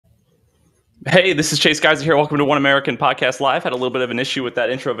Hey, this is Chase Geyser here. Welcome to One American Podcast Live. Had a little bit of an issue with that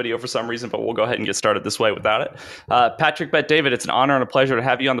intro video for some reason, but we'll go ahead and get started this way without it. Patrick Bet David, it's an honor and a pleasure to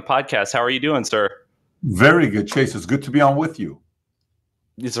have you on the podcast. How are you doing, sir? Very good, Chase. It's good to be on with you.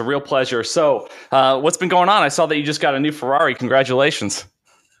 It's a real pleasure. So, what's been going on? I saw that you just got a new Ferrari. Congratulations.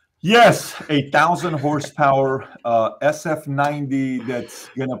 Yes, a 1,000 horsepower SF90 that's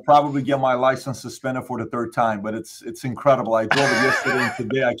going to probably get my license suspended for the third time, but it's incredible. I drove it yesterday and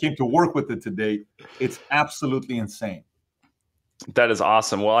today. I came to work with it today. It's absolutely insane. That is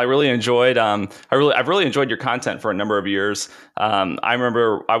awesome. Well, I really enjoyed. I've really enjoyed your content for a number of years. I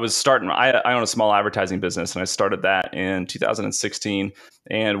remember I was starting. I own a small advertising business, and I started that in 2016.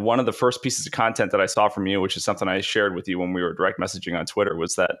 And one of the first pieces of content that I saw from you, which is something I shared with you when we were direct messaging on Twitter,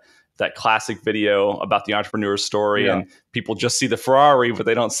 was that classic video about the entrepreneur's story, and people just see the Ferrari, but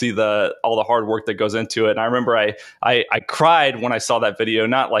they don't see all the hard work that goes into it. And I remember I cried when I saw that video,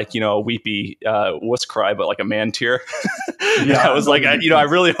 not like, a weepy wuss cry, but like a man tear. Yeah, I was like, I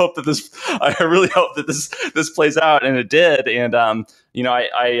really hope that this plays out, and it did. And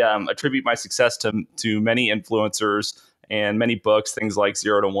I attribute my success to many influencers and many books, things like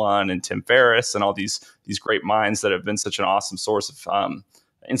 0 to 1 and Tim Ferriss and all these great minds that have been such an awesome source of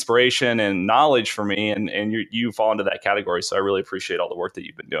inspiration and knowledge for me, and you fall into that category. So I really appreciate all the work that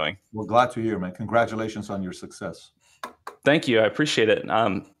you've been doing. Well, glad to hear, man. Congratulations on your success. Thank you. I appreciate it.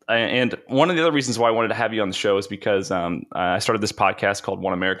 And one of the other reasons why I wanted to have you on the show is because I started this podcast called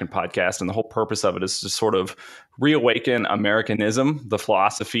One American Podcast, and the whole purpose of it is to sort of reawaken Americanism, the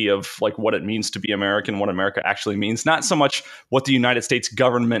philosophy of like what it means to be American, what America actually means, not so much what the United States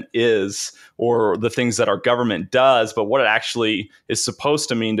government is or the things that our government does, but what it actually is supposed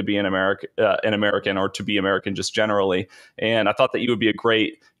to mean to be an American or to be American just generally. And I thought that you would be a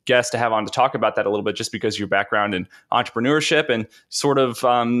great guest to have on to talk about that a little bit, just because of your background in entrepreneurship and sort of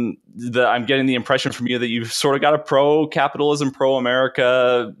I'm getting the impression from you that you've sort of got a pro-capitalism,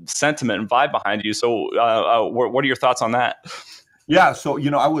 pro-America sentiment and vibe behind you. So what are your thoughts on that? Yeah, so,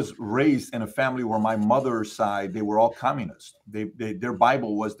 I was raised in a family where my mother's side, they were all communists. Their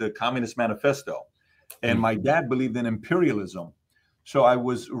Bible was the Communist Manifesto. And my dad believed in imperialism. So I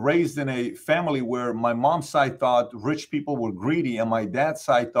was raised in a family where my mom's side thought rich people were greedy and my dad's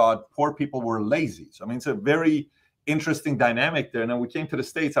side thought poor people were lazy. So, it's a very interesting dynamic there. And then we came to the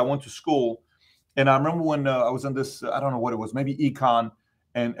States. I went to school. And I remember when I was in this, I don't know what it was, maybe econ,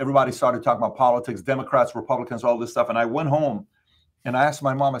 and everybody started talking about politics, Democrats, Republicans, all this stuff. And I went home and I asked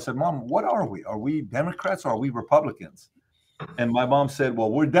my mom, I said, Mom, what are we? Are we Democrats or are we Republicans? And my mom said,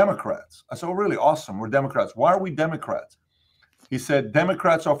 well, we're Democrats. I said, oh, really? Awesome. We're Democrats. Why are we Democrats? He said,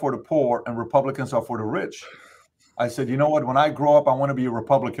 Democrats are for the poor and Republicans are for the rich. I said, you know what? When I grow up, I want to be a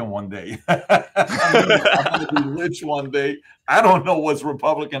Republican one day. I want to be rich one day. I don't know what's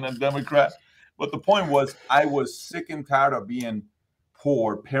Republican and Democrat. But the point was, I was sick and tired of being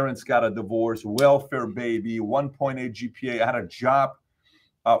poor. Parents got a divorce, welfare baby, 1.8 GPA. I had a job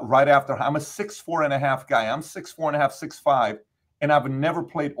right after. I'm a 6'4.5" guy. I'm 6'4.5", 6'5", and I've never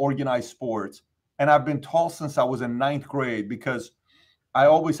played organized sports. And I've been tall since I was in 9th grade because I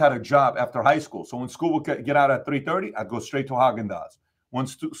always had a job after high school. So when school would get out at 3:30, I'd go straight to Haagen-Dazs. When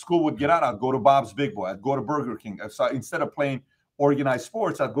school would get out, I'd go to Bob's Big Boy. I'd go to Burger King. So instead of playing organized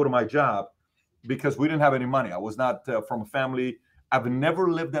sports, I'd go to my job because we didn't have any money. I was not from a family. I've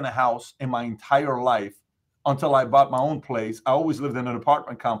never lived in a house in my entire life until I bought my own place. I always lived in an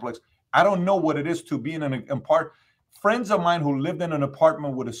apartment complex. I don't know what it is to be in an apartment. Friends of mine who lived in an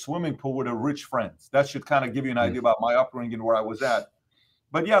apartment with a swimming pool were the rich friends. That should kind of give you an idea about my upbringing and where I was at.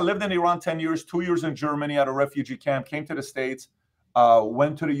 But yeah, lived in Iran 10 years, 2 years in Germany at a refugee camp, came to the States,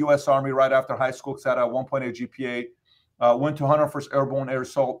 went to the U.S. Army right after high school, because I had a 1.8 GPA, went to 101st Airborne Air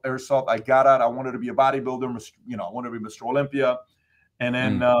Assault. I got out. I wanted to be a bodybuilder, I wanted to be Mr. Olympia. And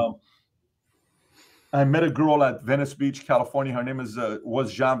then I met a girl at Venice Beach, California. Her name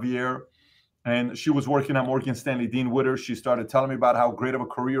was Janvier. And she was working at Morgan Stanley Dean Witter. She started telling me about how great of a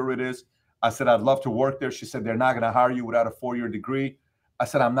career it is. I said, I'd love to work there. She said, they're not going to hire you without a 4-year degree. I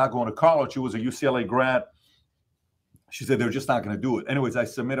said, I'm not going to college. She was a UCLA grad. She said, they're just not going to do it. Anyways, I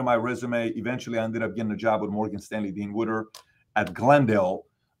submitted my resume. Eventually, I ended up getting a job with Morgan Stanley Dean Witter at Glendale.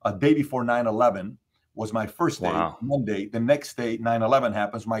 A day before 9/11 was my first day, wow. Monday. The next day, 9/11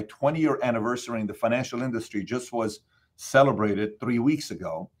 happens. My 20-year anniversary in the financial industry just was celebrated 3 weeks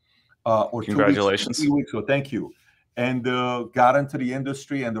ago. Or congratulations. 2 weeks ago. Thank you. And got into the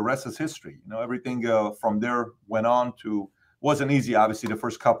industry, and the rest is history. Everything from there went on to, wasn't easy, obviously, the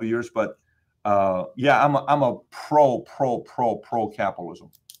first couple of years, but yeah, I'm a pro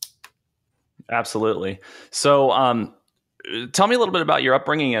capitalism. Absolutely. So tell me a little bit about your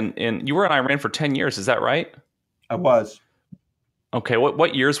upbringing, and you were in Iran for 10 years. Is that right? I was. Okay.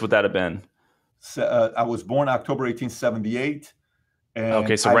 What years would that have been? I was born October 1878, Okay.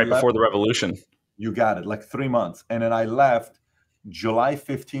 and So I right left. before the revolution. You got it, like 3 months. And then I left July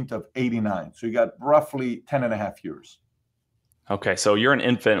 15th of 89. So you got roughly 10 and a half years. Okay. So you're an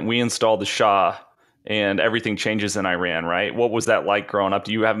infant. We installed the Shah and everything changes in Iran, right? What was that like growing up?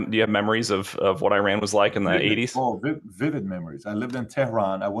 Do you have memories of what Iran was like in the Vivid, 80s? oh, vivid memories. I lived in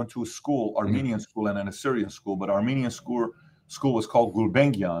Tehran. I went to a school, Mhm. Armenian school and an Assyrian school, but Armenian school was called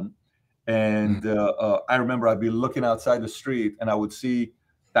Gulbenkian. And I remember I'd be looking outside the street and I would see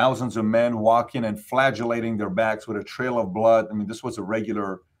thousands of men walking and flagellating their backs with a trail of blood. I mean, this was a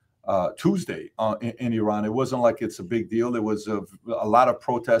regular Tuesday in Iran. It wasn't like it's a big deal. There was a lot of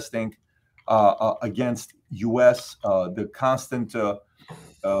protesting against U.S. The constant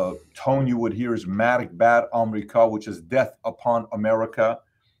tone you would hear is Marik Bad America, which is death upon America.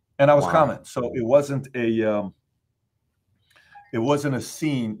 And I was Wow. comment. So it wasn't a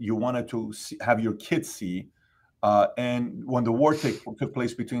scene you wanted to have your kids see. And when the war took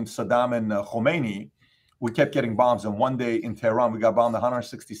place between Saddam and Khomeini, we kept getting bombs. And one day in Tehran, we got bombed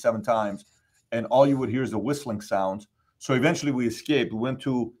 167 times. And all you would hear is the whistling sounds. So eventually we escaped. We went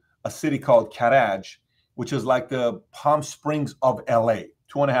to a city called Karaj, which is like the Palm Springs of LA,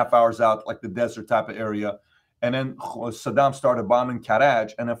 2.5 hours out, like the desert type of area. And then Saddam started bombing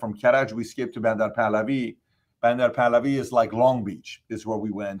Karaj. And then from Karaj, we escaped to Bandar Pahlavi. Bandar Pahlavi is like Long Beach, is where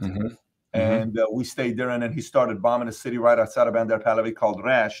we went. Mm-hmm. And we stayed there. And then he started bombing a city right outside of Bandar Pahlavi called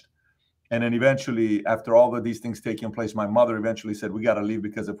Rasht. And then eventually, after all of these things taking place, my mother eventually said, we got to leave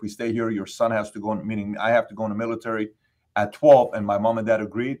because if we stay here, your son has to go, meaning I have to go in the military at 12. And my mom and dad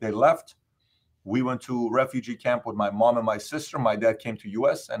agreed. They left. We went to refugee camp with my mom and my sister. My dad came to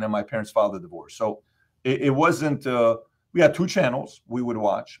U.S. and then my parents filed a divorce. So it wasn't, we had 2 channels we would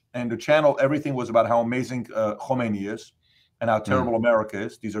watch. And the channel, everything was about how amazing Khomeini is and how terrible America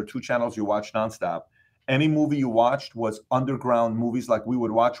is. These are 2 channels you watch nonstop. Any movie you watched was underground movies. Like we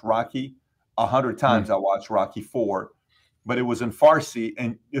would watch Rocky 100 times. I watched Rocky 4, but it was in Farsi.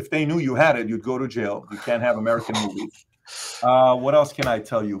 And if they knew you had it, you'd go to jail. You can't have American movies. What else can I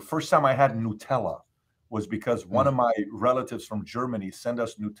tell you? First time I had Nutella was because one of my relatives from Germany sent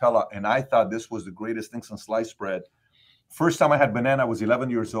us Nutella, and I thought this was the greatest thing since sliced bread. First time I had banana, I was 11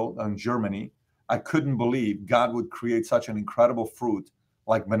 years old in Germany. I couldn't believe God would create such an incredible fruit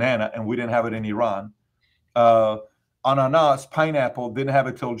like banana, and we didn't have it in Iran. Ananas, pineapple, didn't have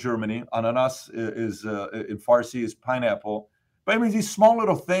it till Germany. Ananas is in Farsi is pineapple. But I mean, these small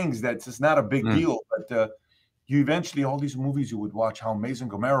little things that's just not a big deal, but you eventually, all these movies you would watch, how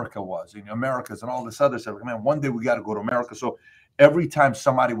amazing America was, and Americas and all this other stuff. Man, one day we got to go to America. So every time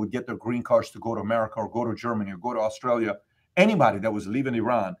somebody would get their green cards to go to America or go to Germany or go to Australia, anybody that was leaving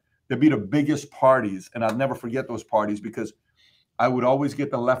Iran, there'd be the biggest parties. And I'll never forget those parties because I would always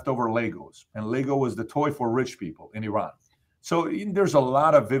get the leftover Legos. And Lego was the toy for rich people in Iran. So there's a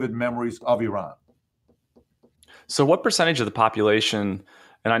lot of vivid memories of Iran. So what percentage of the population,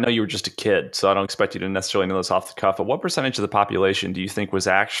 and I know you were just a kid, so I don't expect you to necessarily know this off the cuff, but what percentage of the population do you think was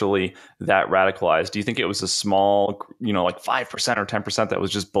actually that radicalized? Do you think it was a small, like 5% or 10% that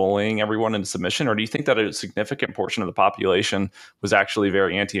was just bullying everyone into submission? Or do you think that a significant portion of the population was actually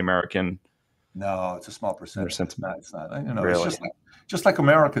very anti-American? No, it's a small percentage. It's not. Really? It's just like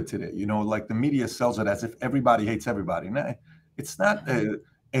America today. Like the media sells it as if everybody hates everybody. No, it's not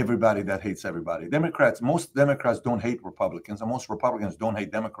everybody that hates everybody. Most Democrats don't hate Republicans, and most Republicans don't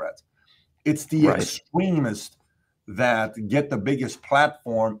hate Democrats. It's the extremists that get the biggest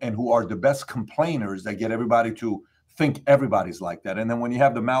platform and who are the best complainers that get everybody to think everybody's like that. And then when you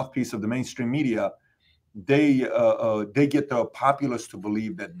have the mouthpiece of the mainstream media, they get the populace to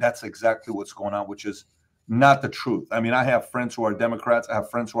believe that that's exactly what's going on, which is not the truth. I mean, I have friends who are Democrats. I have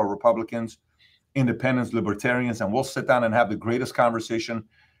friends who are Republicans, independents, libertarians, and we'll sit down and have the greatest conversation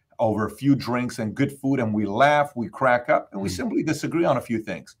over a few drinks and good food, and we laugh, we crack up, and we simply disagree on a few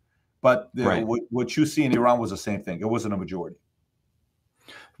things. But what you see in Iran was the same thing. It wasn't a majority.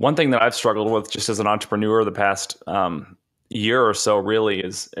 One thing that I've struggled with just as an entrepreneur the past year or so really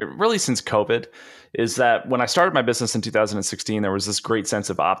since COVID is that when I started my business in 2016, there was this great sense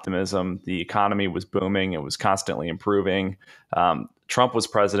of optimism. The economy was booming. It was constantly improving. Trump was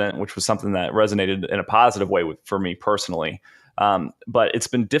president, which was something that resonated in a positive way for me personally. But it's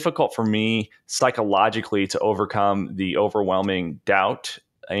been difficult for me psychologically to overcome the overwhelming doubt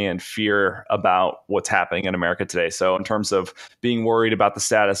and fear about what's happening in America today. So in terms of being worried about the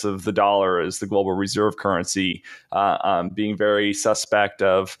status of the dollar as the global reserve currency, being very suspect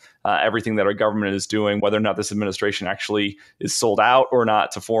of everything that our government is doing, whether or not this administration actually is sold out or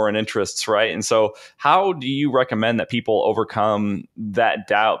not to foreign interests, right? And so how do you recommend that people overcome that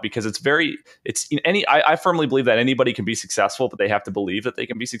doubt? Because I firmly believe that anybody can be successful, but they have to believe that they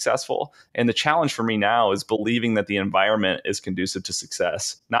can be successful. And the challenge for me now is believing that the environment is conducive to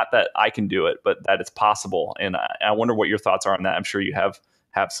success. Not that I can do it, but that it's possible. And I wonder what your thoughts are on that. I'm sure you have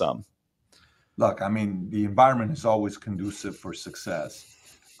some. Look, I mean, the environment is always conducive for success.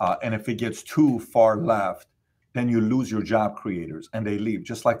 And if it gets too far left, then you lose your job creators and they leave,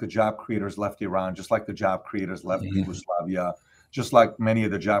 just like the job creators left Iran, just like the job creators left Yugoslavia, just like many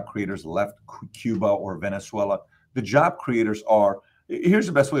of the job creators left Cuba or Venezuela. The job creators here's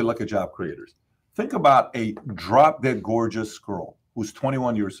the best way to look at job creators. Think about a drop dead gorgeous girl who's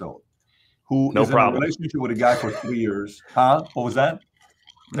 21 years old, who is in a relationship with a guy for 3 years. Huh? What was that?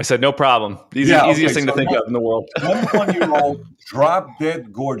 I said, no problem. Easiest thing to think of in the world. 21-year-old, drop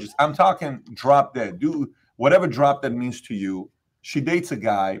dead gorgeous. I'm talking drop dead. Do whatever drop dead means to you. She dates a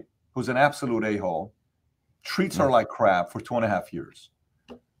guy who's an absolute a-hole, treats her like crap for 2.5 years.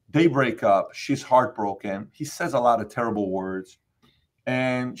 They break up. She's heartbroken. He says a lot of terrible words.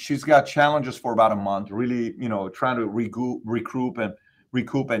 And she's got challenges for about a month, really, trying to recoup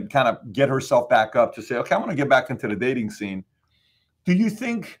and kind of get herself back up to say, okay, I'm going to get back into the dating scene. Do you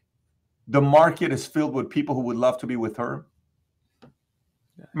think the market is filled with people who would love to be with her?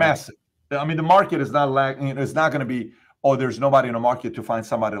 Massive. I mean, the market is not it's not going to be, oh, there's nobody in the market to find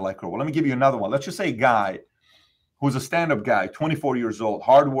somebody like her. Well, let me give you another one. Let's just say a guy who's a stand-up guy, 24 years old,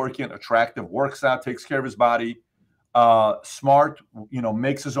 hardworking, attractive, works out, takes care of his body, smart,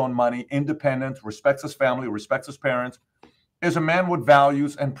 makes his own money, independent, respects his family, respects his parents, is a man with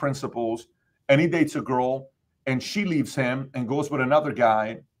values and principles, and he dates a girl, and she leaves him and goes with another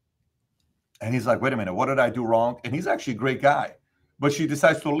guy. And he's like, wait a minute, what did I do wrong? And he's actually a great guy. But she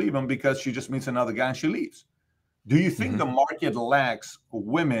decides to leave him because she just meets another guy and she leaves. Do you think the market lacks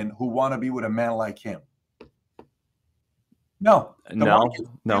women who want to be with a man like him? No. The market is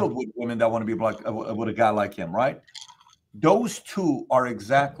filled with women that want to be with a guy like him, right? Those two are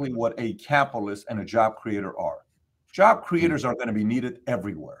exactly what a capitalist and a job creator are. Job creators are going to be needed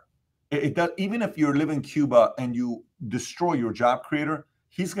everywhere. It does, even if you're living in Cuba and you destroy your job creator,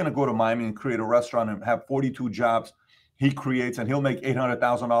 he's going to go to Miami and create a restaurant and have 42 jobs he creates, and he'll make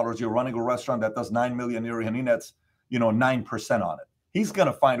 $800,000. You're running a restaurant that does 9 million a year, and he nets 9% on it. He's going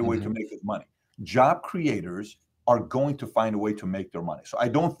to find a way to make his money. Job creators are going to find a way to make their money. So I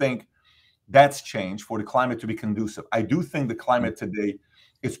don't think that's changed for the climate to be conducive. I do think the climate today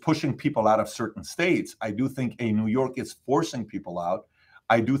is pushing people out of certain states. I do think a New York is forcing people out.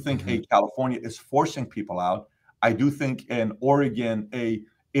 I do think a California is forcing people out. I do think in Oregon, a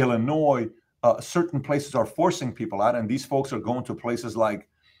Illinois, certain places are forcing people out. And these folks are going to places like,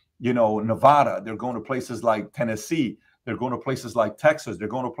 Nevada. They're going to places like Tennessee. They're going to places like Texas. They're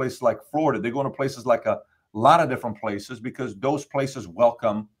going to places like Florida. They're going to places like a lot of different places because those places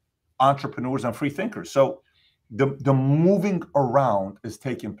welcome entrepreneurs and free thinkers. So the moving around is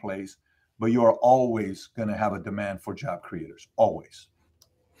taking place, but you are always going to have a demand for job creators, always.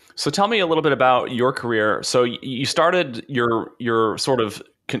 So tell me a little bit about your career. So you started your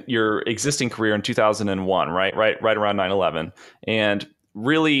existing career in 2001, right around 9/11, and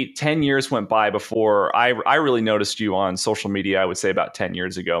really 10 years went by before I really noticed you on social media. I would say about 10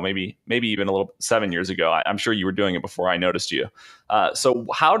 years ago, maybe even a little 7 years ago. I'm sure you were doing it before I noticed you. So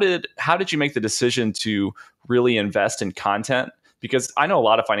how did you make the decision to really invest in content? Because I know a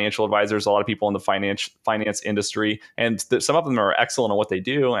lot of financial advisors, a lot of people in the finance industry, and some of them are excellent at what they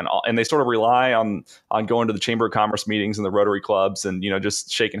do, and they sort of rely on going to the Chamber of Commerce meetings and the Rotary clubs, and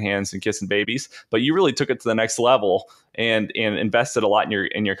just shaking hands and kissing babies. But you really took it to the next level and invested a lot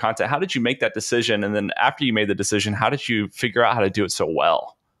in your content. How did you make that decision? And then after you made the decision, how did you figure out how to do it so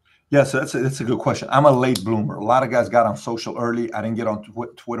well? Yeah, so that's a good question. I'm a late bloomer. A lot of guys got on social early. I didn't get on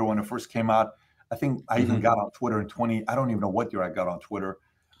Twitter when it first came out. I think I even got on Twitter in I don't even know what year I got on Twitter.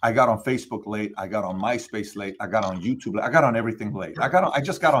 I got on Facebook late. I got on MySpace late. I got on YouTube late. I got on everything late. I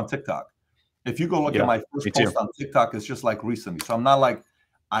just got on TikTok. If you go look at my first post on TikTok, it's just like recently. So I'm not like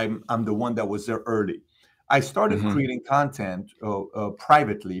I'm the one that was there early. I started creating content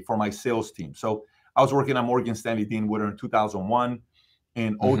privately for my sales team. So I was working on Morgan Stanley Dean Witter in 2001.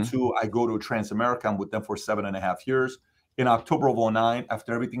 In 2002, I go to Transamerica. I'm with them for 7.5 years. In October of 2009,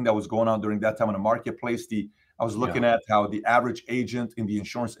 after everything that was going on during that time in the marketplace, I was looking at how the average agent in the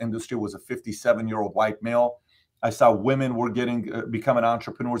insurance industry was a 57-year-old white male. I saw women were becoming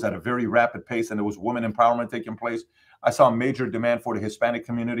entrepreneurs at a very rapid pace, and there was women empowerment taking place. I saw a major demand for the Hispanic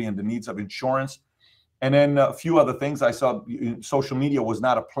community and the needs of insurance. And then a few other things I saw. Social media was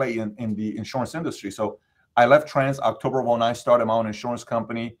not a play in the insurance industry. So I left Trans October of 09, started my own insurance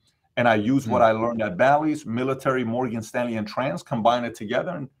company. And I used what I learned at Bally's, military, Morgan Stanley, and Trans, combined it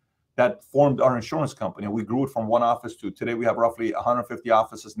together. And that formed our insurance company. We grew it from one office to today we have roughly 150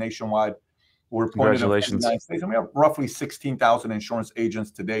 offices nationwide. We're appointed in 49 states, and we have roughly 16,000 insurance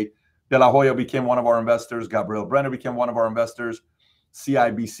agents today. De La Hoya became one of our investors. Gabriel Brenner became one of our investors.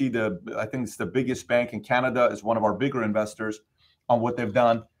 CIBC, I think it's the biggest bank in Canada, is one of our bigger investors on what they've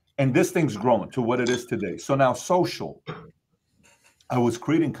done. And this thing's grown to what it is today. So now social, I was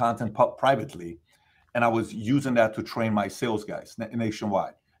creating content privately, and I was using that to train my sales guys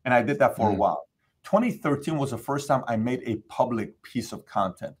nationwide. And I did that for a while. 2013 was the first time I made a public piece of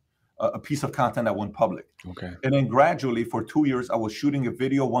content, a piece of content that went public. Okay. And then gradually for 2 years, I was shooting a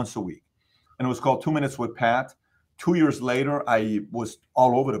video once a week. And it was called 2 Minutes with Pat. 2 years later, I was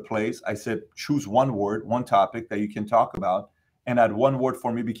all over the place. I said, choose one word, one topic that you can talk about. And that one word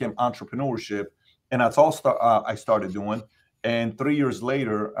for me became entrepreneurship. And that's all I started doing. And 3 years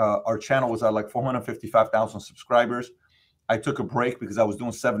later, our channel was at like 455,000 subscribers. I took a break because I was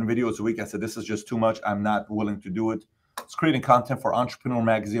doing 7 videos a week. I said, this is just too much. I'm not willing to do it. I was creating content for Entrepreneur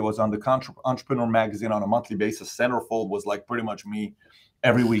Magazine. I was on the Entrepreneur Magazine on a monthly basis. Centerfold was like pretty much me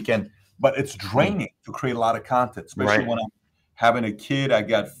every weekend. But it's draining to create a lot of content, especially when I'm having a kid. I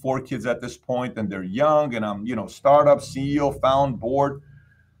got 4 kids at this point, and they're young, and I'm, startup, CEO, found, board.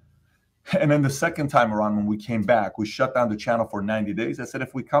 And then the second time around, when we came back, we shut down the channel for 90 days. I said,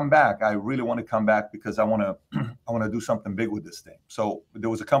 if we come back, I really want to come back because I want to do something big with this thing. So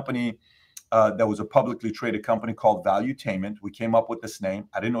there was a company that was a publicly traded company called Valuetainment. We came up with this name.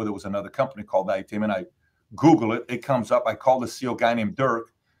 I didn't know there was another company called Valuetainment. I Google it. It comes up. I called the CEO guy named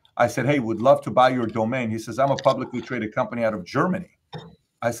Dirk. I said, hey, would love to buy your domain. He says, I'm a publicly traded company out of Germany.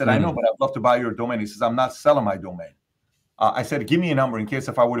 I said, I know, but I'd love to buy your domain. He says, I'm not selling my domain. I said, give me a number in case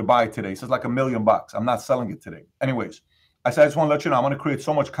if I were to buy it today. He says, like $1 million. I'm not selling it today. Anyways, I said, I just want to let you know, I'm going to create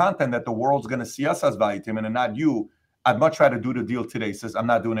so much content that the world's going to see us as Valuetainment and not you. I'd much rather do the deal today. He says, I'm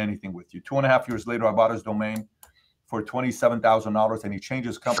not doing anything with you. 2.5 years later, I bought his domain for $27,000, and he changed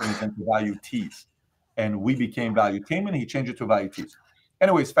his companies into Valuetees. And we became Valuetainment. He changed it to Valuetees.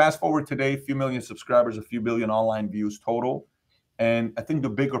 Anyways, fast forward today, a few million subscribers, a few billion online views total. And I think the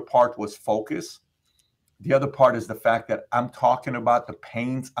bigger part was focus. The other part is the fact that I'm talking about the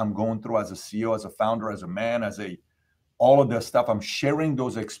pains I'm going through as a CEO, as a founder, as a man, all of this stuff. I'm sharing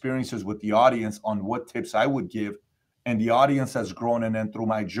those experiences with the audience on what tips I would give. And the audience has grown. And then through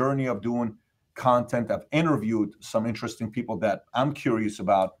my journey of doing content, I've interviewed some interesting people that I'm curious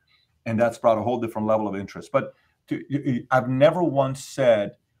about. And that's brought a whole different level of interest. But I've never once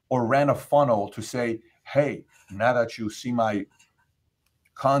said or ran a funnel to say, hey, now that you see my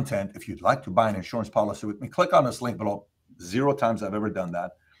content, if you'd like to buy an insurance policy with me, click on this link below. 0 times I've ever done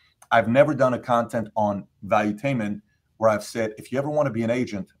that. I've never done a content on Valuetainment where I've said, if you ever want to be an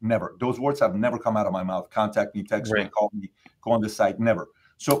agent, never. Those words have never come out of my mouth. Contact me, text me, call me, go on the site, never.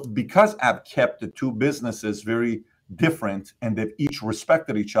 So because I've kept the 2 businesses very different and they've each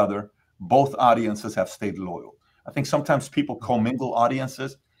respected each other, both audiences have stayed loyal. I think sometimes people commingle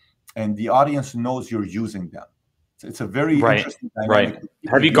audiences and the audience knows you're using them. It's a very interesting dynamic.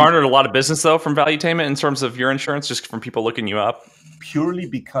 Right. Have you garnered a lot of business though from Valuetainment in terms of your insurance, just from people looking you up? Purely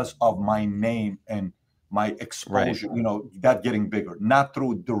because of my name and my exposure, that getting bigger, not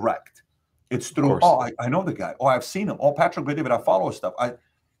through direct. It's through, I know the guy. Oh, I've seen him. Oh, Patrick David, I follow his stuff.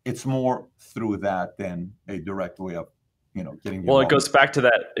 It's more through that than a direct way of, getting. Well, it goes back to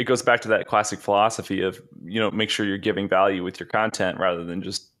that. It goes back to that classic philosophy of, make sure you're giving value with your content rather than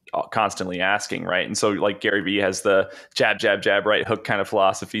just constantly asking, right? And so like Gary Vee has the jab, jab, jab, right hook kind of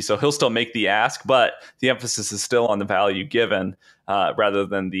philosophy. So he'll still make the ask, but the emphasis is still on the value given rather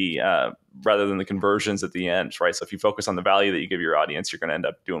than the conversions at the end, right? So if you focus on the value that you give your audience, you're going to end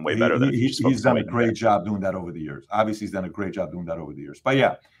up doing way better. He's done a great job doing that over the years. Obviously, he's done a great job doing that over the years. But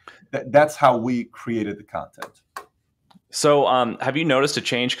yeah, that's how we created the content. So have you noticed a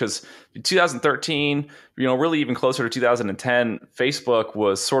change? Because in 2013, really even closer to 2010, Facebook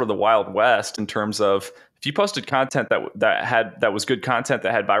was sort of the Wild West in terms of if you posted content that was good content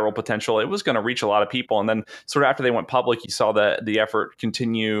that had viral potential, it was going to reach a lot of people. And then sort of after they went public, you saw the effort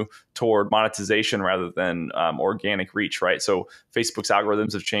continue toward monetization rather than organic reach, right? So Facebook's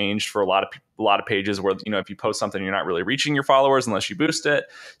algorithms have changed for a lot of pages where, if you post something, you're not really reaching your followers unless you boost it.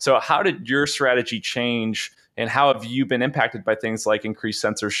 So how did your strategy change? And how have you been impacted by things like increased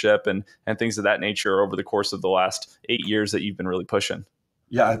censorship and things of that nature over the course of the last 8 years that you've been really pushing?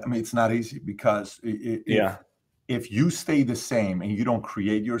 Yeah, I mean, it's not easy because if if you stay the same and you don't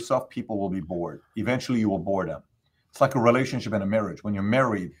create yourself, people will be bored. Eventually, you will bore them. It's like a relationship and a marriage. When you're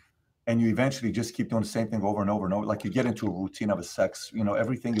married and you eventually just keep doing the same thing over and over and over, like you get into a routine of a sex,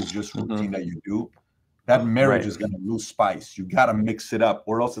 everything is just routine that you do. That marriage Right. is going to lose spice. You got to mix it up,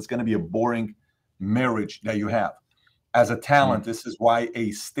 or else it's going to be a boring marriage that you have. As a talent, this is why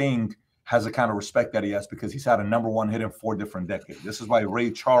a Sting has the kind of respect that he has, because he's had a #1 hit in 4 different decades. This is why Ray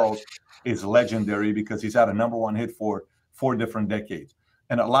Charles is legendary, because he's had a #1 hit for 4 different decades.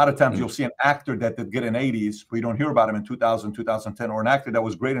 And a lot of times you'll see an actor that did good in 80s, but you don't hear about him in 2000, 2010, or an actor that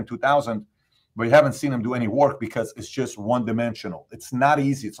was great in 2000, but you haven't seen him do any work because it's just one-dimensional. It's not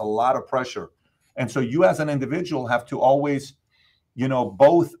easy. It's a lot of pressure. And so you as an individual have to always,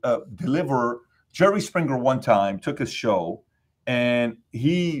 both deliver. Jerry Springer one time took his show, and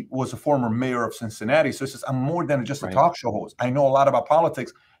he was a former mayor of Cincinnati. So he says, I'm more than just a talk show host. I know a lot about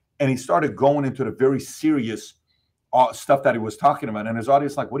politics. And he started going into the very serious stuff that he was talking about. And his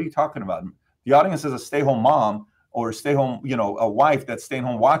audience like, what are you talking about? The audience is a stay-home mom or a stay-home, a wife that's staying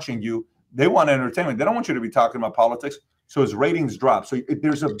home watching you. They want entertainment. They don't want you to be talking about politics. So his ratings drop. So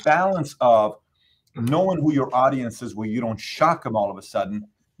there's a balance of knowing who your audience is, where you don't shock them all of a sudden,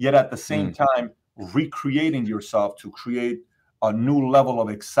 yet at the same time, recreating yourself to create a new level of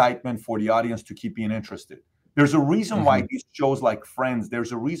excitement for the audience to keep being interested. There's a reason why these shows like Friends,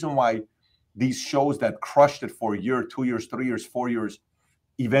 there's a reason why these shows that crushed it for a year, 2 years, 3 years, 4 years,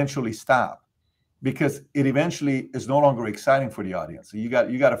 eventually stop, because it eventually is no longer exciting for the audience. So you got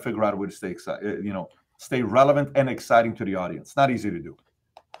to figure out a way to stay excited, stay relevant and exciting to the audience. It's not easy to do.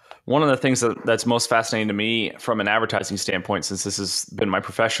 One of the things that's most fascinating to me from an advertising standpoint, since this has been my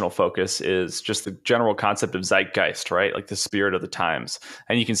professional focus, is just the general concept of zeitgeist, right? Like the spirit of the times.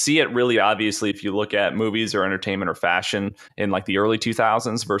 And you can see it really obviously if you look at movies or entertainment or fashion in like the early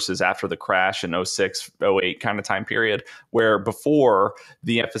 2000s versus after the crash in 06, 08 kind of time period, where before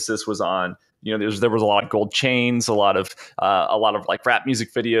the emphasis was on, there was a lot of gold chains, a lot of like rap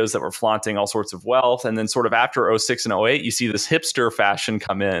music videos that were flaunting all sorts of wealth. And then sort of after 06 and 08, you see this hipster fashion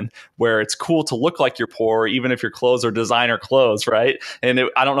come in where it's cool to look like you're poor, even if your clothes are designer clothes, right? And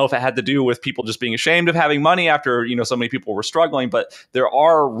I don't know if it had to do with people just being ashamed of having money after, so many people were struggling, but there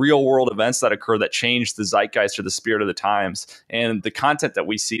are real world events that occur that change the zeitgeist or the spirit of the times. And the content that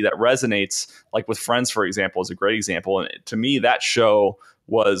we see that resonates, like with Friends, for example, is a great example. And to me, that show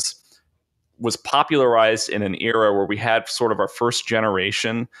was popularized in an era where we had sort of our first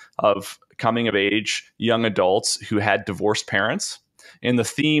generation of coming of age young adults who had divorced parents. And the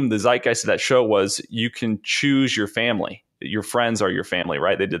zeitgeist of that show was you can choose your family. Your friends are your family,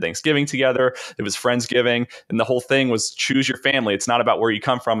 right? They did Thanksgiving together. It was Friendsgiving. And the whole thing was choose your family. It's not about where you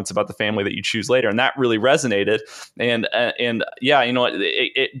come from. It's about the family that you choose later. And that really resonated. And yeah,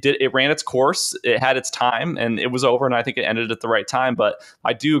 it ran its course. It had its time and it was over. And I think it ended at the right time. But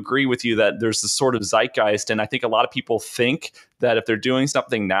I do agree with you that there's this sort of zeitgeist. And I think a lot of people think that if they're doing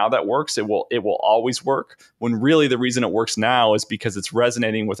something now that works, it will always work, when really the reason it works now is because it's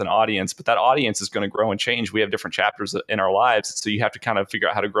resonating with an audience. But that audience is going to grow and change. We have different chapters in our lives, so you have to kind of figure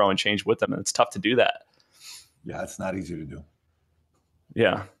out how to grow and change with them, and it's tough to do that. Yeah, it's not easy to do.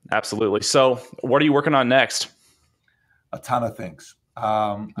 Yeah, absolutely. So what are you working on next? A ton of things.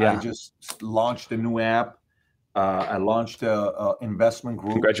 I just launched a new app. I launched a investment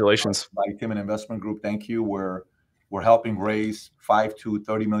group. Congratulations. By Tim, an investment group. Thank you. We're helping raise $5 to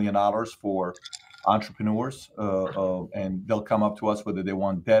 $30 million for entrepreneurs, and they'll come up to us whether they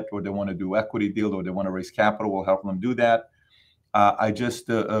want debt or they want to do equity deal or they want to raise capital. We'll help them do that.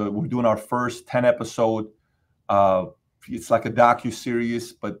 We're doing our first 10 episode. It's like a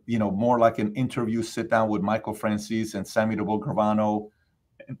docu-series, but more like an interview sit down with Michael Francis and Sammy DeBogravano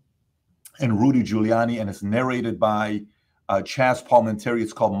and Rudy Giuliani, and it's narrated by Chaz Palminteri.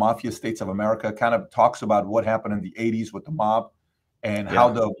 It's called Mafia States of America. It kind of talks about what happened in the 80s with the mob and how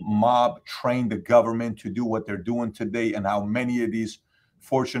the mob trained the government to do what they're doing today, and how many of these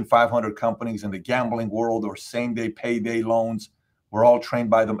Fortune 500 companies in the gambling world or same-day payday loans were all trained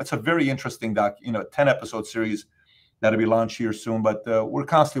by them. It's a very interesting 10 episode series that'll be launched here soon, but we're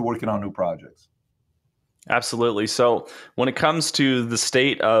constantly working on new projects. Absolutely. So when it comes to the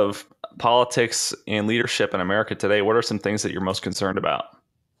state of politics and leadership in America today, what are some things that you're most concerned about?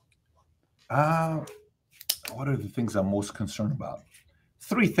 What are the things I'm most concerned about?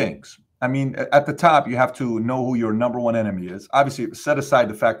 3 things. I mean, at the top, you have to know who your #1 enemy is. Obviously, set aside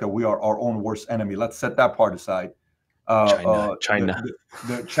the fact that we are our own worst enemy. Let's set that part aside. China.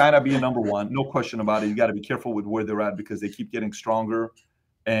 China being #1, no question about it. You got to be careful with where they're at because they keep getting stronger,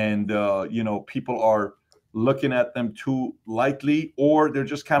 and people are looking at them too lightly, or they're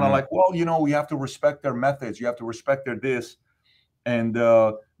just kind of like, well, you know, we have to respect their methods. You have to respect their this. And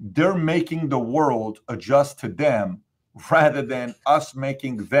they're making the world adjust to them rather than us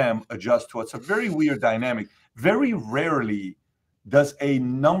making them adjust to us. It's a very weird dynamic. Very rarely does a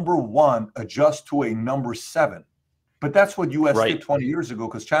number one adjust to a number seven. But that's what US did 20 years ago,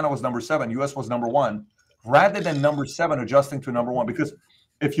 because China was number seven, US was number one, rather than number seven adjusting to number one. Because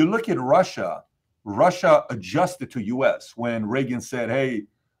if you look at Russia, Russia adjusted to US when Reagan said, hey,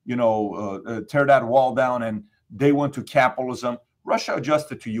 you know, tear that wall down, and they went to capitalism. Russia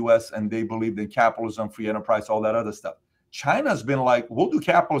adjusted to US and they believed in capitalism, free enterprise, all that other stuff. China's been like, we'll do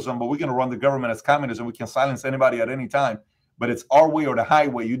capitalism, but we're going to run the government as communism. We can silence anybody at any time, but it's our way or the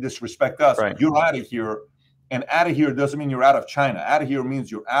highway. You disrespect us, you're out of here. And out of here doesn't mean you're out of China. Out of here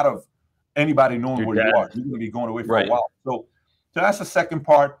means you're out of anybody knowing where you are. You're going to be going away for a while. So that's the second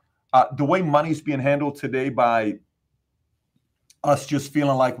part. The way money's being handled today by us just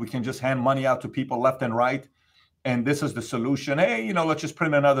feeling like we can just hand money out to people left and right, and this is the solution. Hey, you know, let's just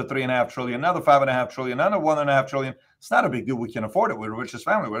print another 3.5 trillion, another 5.5 trillion, another 1.5 trillion. It's not a big deal. We can afford it. We're the richest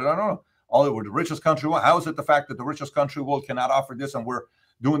family. We're, I don't know. We're the richest country. How is it the fact that the richest country world cannot offer this, and we're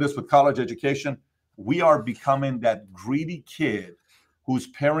doing this with college education? We are becoming that greedy kid whose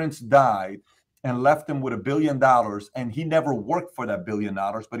parents died and left him with $1 billion, and he never worked for that $1 billion,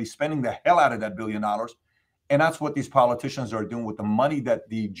 but he's spending the hell out of that $1 billion. And that's what these politicians are doing with the money that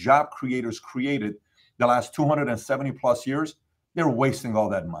the job creators created the last 270 plus years. They're wasting all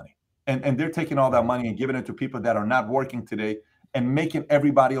that money. And they're taking all that money and giving it to people that are not working today and making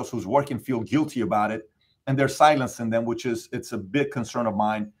everybody else who's working feel guilty about it. And they're silencing them, which is, it's a big concern of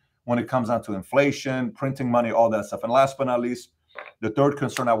mine when it comes down to inflation, printing money, all that stuff. And last but not least, the third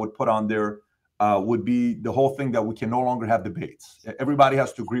concern I would put on there would be the whole thing that we can no longer have debates. Everybody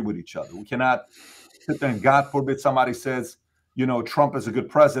has to agree with each other. We cannot sit there and, God forbid, somebody says, you know, Trump is a good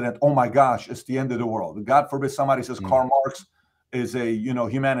president. Oh my gosh, it's the end of the world. God forbid somebody says Karl Marx is a, you know,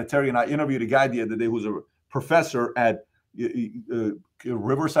 humanitarian. I interviewed a guy the other day who's a professor at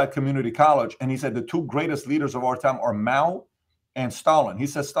Riverside Community College, and he said the two greatest leaders of our time are Mao and Stalin. He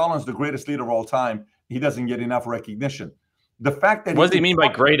says Stalin's the greatest leader of all time. He doesn't get enough recognition. The fact that what does he mean by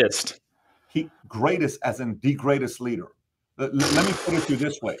greatest? Greatest as in the greatest leader. Let me put it to you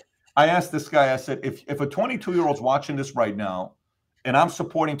this way. I asked this guy, I said, if a 22-year-old's watching this right now, and I'm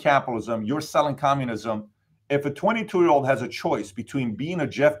supporting capitalism, you're selling communism. If a 22-year-old has a choice between being a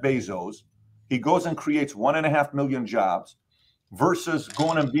Jeff Bezos, he goes and creates 1.5 million jobs, versus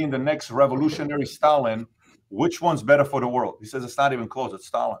going and being the next revolutionary Stalin, which one's better for the world? He says, it's not even close, it's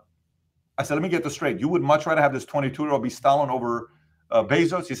Stalin. I said, let me get this straight. You would much rather have this 22-year-old be Stalin over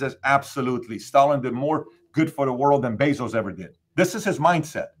Bezos? He says, absolutely. Stalin did more good for the world than Bezos ever did. This is his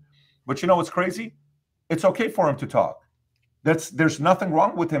mindset. But you know what's crazy? It's okay for him to talk. There's nothing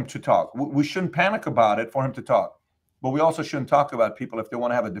wrong with him to talk. We shouldn't panic about it for him to talk. But we also shouldn't talk about people if they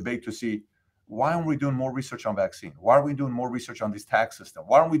want to have a debate to see, why aren't we doing more research on vaccine? Why are we doing more research on this tax system?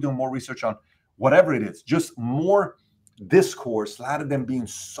 Why aren't we doing more research on whatever it is? Just more discourse rather than being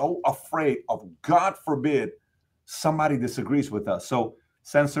so afraid of, God forbid, somebody disagrees with us. So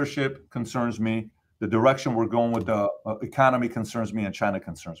censorship concerns me. The direction we're going with the economy concerns me, and China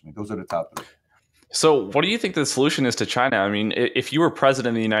concerns me. Those are the top three. So what do you think the solution is to China? I mean, if you were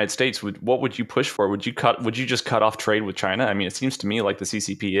president of the United States, what would you push for? Would you just cut off trade with China? I mean, it seems to me like the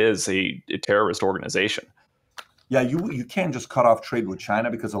CCP is a terrorist organization. Yeah, you can't just cut off trade with China,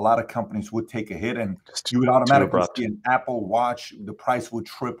 because a lot of companies would take a hit, and you would automatically see an Apple Watch, the price would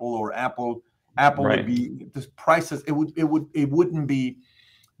triple, or Apple would be, the prices, it wouldn't be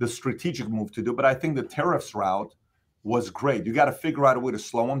the strategic move to do. But I think the tariffs route was great. You got to figure out a way to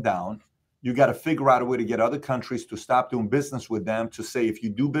slow them down. You got to figure out a way to get other countries to stop doing business with them, to say, if you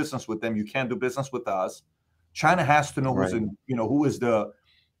do business with them, you can't do business with us. China has to know who's in, you know,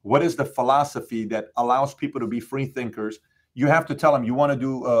 what is the philosophy that allows people to be free thinkers. You have to tell them, you want to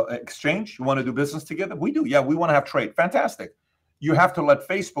do exchange? You want to do business together? We do. Yeah, we want to have trade. Fantastic. You have to let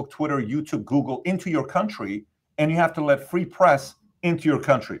Facebook, Twitter, YouTube, Google into your country, and you have to let free press into your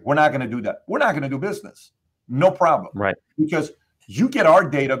country. We're not going to do that. We're not going to do business. No problem. Right. Because you get our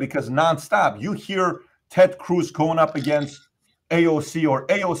data, because nonstop, you hear Ted Cruz going up against AOC, or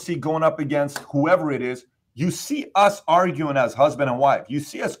AOC going up against whoever it is. You see us arguing as husband and wife. You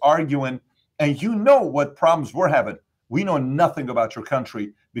see us arguing, and you know what problems we're having. We know nothing about your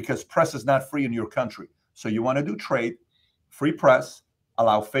country, because press is not free in your country. So you want to do trade, free press,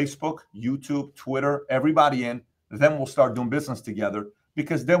 allow Facebook, YouTube, Twitter, everybody in. Then we'll start doing business together.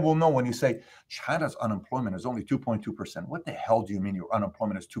 Because then we'll know when you say China's unemployment is only 2.2%. What the hell do you mean your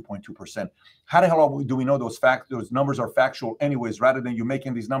unemployment is 2.2%? How the hell do we know those numbers are factual anyways, rather than you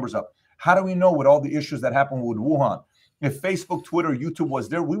making these numbers up? How do we know with all the issues that happened with Wuhan? If Facebook, Twitter, YouTube was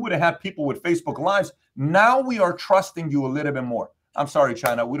there, we would have had people with Facebook Lives. Now we are trusting you a little bit more. I'm sorry,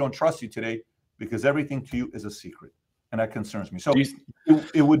 China, we don't trust you today because everything to you is a secret. And that concerns me. So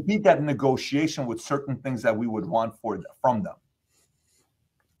it would be that negotiation with certain things that we would want from them.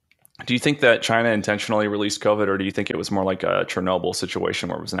 Do you think that China intentionally released COVID, or do you think it was more like a Chernobyl situation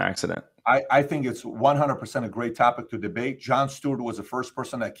where it was an accident? I think it's 100% a great topic to debate. Jon Stewart was the first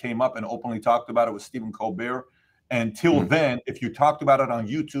person that came up and openly talked about it with Stephen Colbert. Until then, if you talked about it on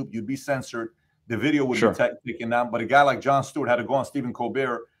YouTube, you'd be censored. The video would be taken down. But a guy like Jon Stewart had to go on Stephen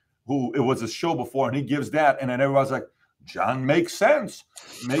Colbert, who it was a show before, and he gives that. And then everyone's like, John makes sense.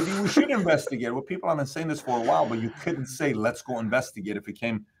 Maybe we should investigate. Well, people have been saying this for a while, but you couldn't say, let's go investigate if it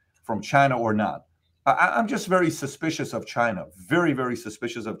came from China or not. I'm just very suspicious of China, very, very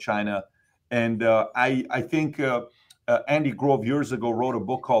suspicious of China. And I think Andy Grove years ago wrote a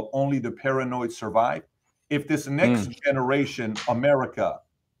book called Only the Paranoid Survive. If this next generation, America,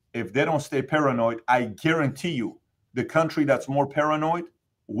 if they don't stay paranoid, I guarantee you the country that's more paranoid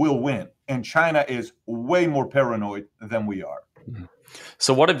will win. And China is way more paranoid than we are.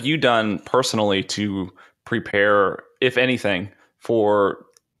 So what have you done personally to prepare, if anything, for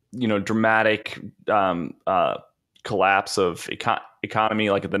dramatic collapse of economy,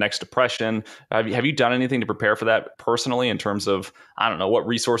 like the next depression? Have you done anything to prepare for that personally, in terms of, I don't know, what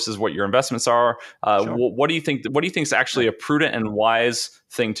resources, what your investments are? Sure. What do you think is actually a prudent and wise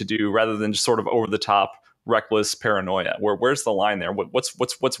thing to do, rather than just sort of over the top, reckless paranoia? Where's the line there?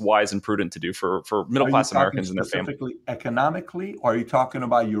 What's wise and prudent to do for middle class Americans and their family? Specifically economically, or are you talking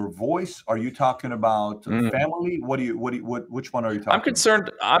about your voice? Are you talking about family? Which one are you talking? I'm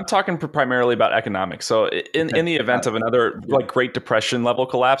concerned. I'm talking primarily about economics. So in the event of another like Great Depression level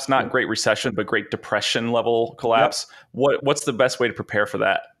collapse, not Great Recession, but Great Depression level collapse, what's the best way to prepare for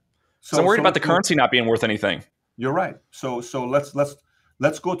that? So I'm worried about the currency not being worth anything. You're right. So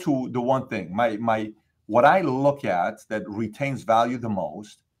let's go to the one thing. What I look at that retains value the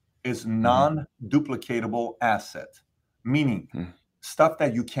most is non-duplicatable asset, meaning stuff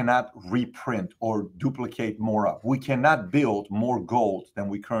that you cannot reprint or duplicate more of. We cannot build more gold than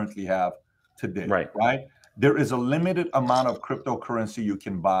we currently have today, right? There is a limited amount of cryptocurrency you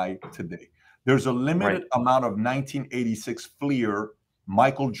can buy today. There's a limited amount of 1986 Fleer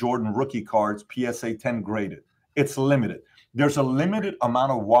Michael Jordan rookie cards, PSA 10 graded. It's limited. There's a limited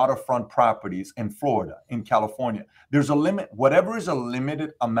amount of waterfront properties in Florida, in California. There's a limit. Whatever is a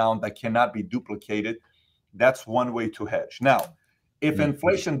limited amount that cannot be duplicated, that's one way to hedge. Now, if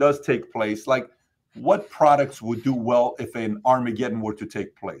inflation does take place, like what products would do well if an Armageddon were to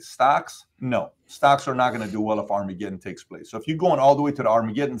take place? Stocks? No. Stocks are not going to do well if Armageddon takes place. So if you're going all the way to the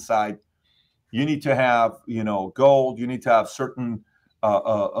Armageddon side, you need to have, gold. You need to have certain,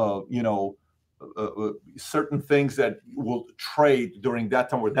 certain things that will trade during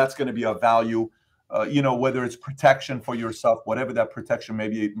that time, where that's going to be of value, whether it's protection for yourself, whatever that protection may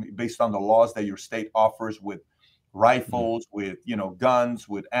be, based on the laws that your state offers, with rifles, with, guns,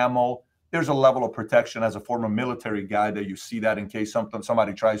 with ammo. There's a level of protection as a former military guy that you see that in case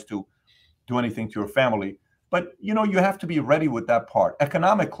somebody tries to do anything to your family. But, you have to be ready with that part.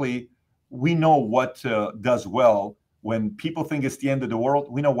 Economically, we know what does well. When people think it's the end of the world,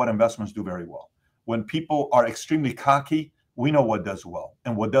 we know what investments do very well. When people are extremely cocky, we know what does well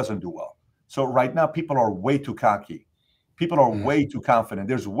and what doesn't do well. So right now, people are way too cocky. People are way too confident.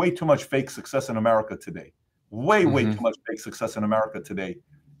 There's way too much fake success in America today. Way too much fake success in America today.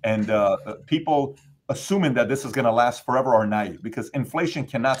 And people assuming that this is going to last forever are naive, because inflation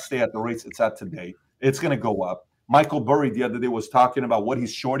cannot stay at the rates it's at today. It's going to go up. Michael Burry the other day was talking about what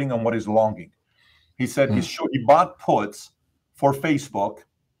he's shorting and what he's longing. He said he bought puts for Facebook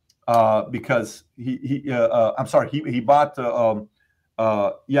because he bought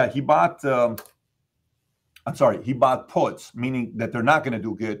puts, meaning that they're not going to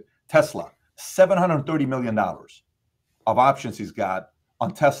do good. Tesla, $730 million of options he's got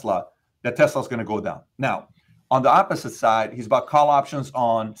on Tesla, that Tesla's going to go down. Now, on the opposite side, he's bought call options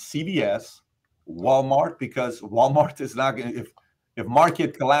on CVS, Walmart, because Walmart is not going to, if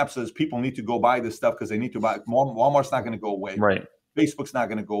market collapses, people need to go buy this stuff because they need to buy. Walmart's not going to go away. Right. Facebook's not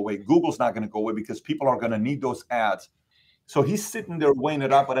going to go away. Google's not going to go away, because people are going to need those ads. So he's sitting there weighing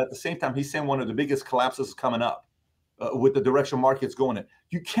it up, but at the same time, he's saying one of the biggest collapses is coming up with the direction market's going in.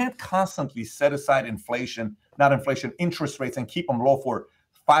 You can't constantly set aside interest rates, and keep them low for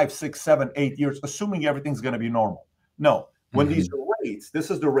 5, 6, 7, 8 years, assuming everything's going to be normal. No, When these rates,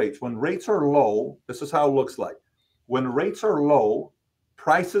 this is the rates. When rates are low, this is how it looks like. When rates are low,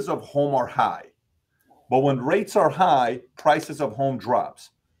 prices of home are high. But when rates are high, prices of home drops.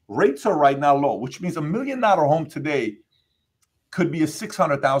 Rates are right now low, which means $1 million home today could be a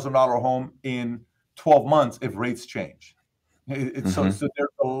 $600,000 home in 12 months if rates change. So there's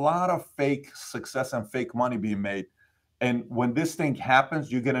a lot of fake success and fake money being made. And when this thing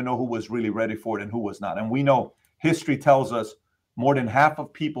happens, you're going to know who was really ready for it and who was not. And we know history tells us more than half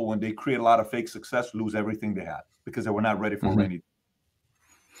of people, when they create a lot of fake success, lose everything they had because they were not ready for rainy.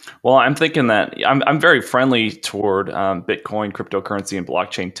 Well, I'm thinking that I'm very friendly toward Bitcoin, cryptocurrency, and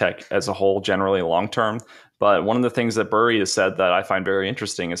blockchain tech as a whole, generally long term. But one of the things that Burry has said that I find very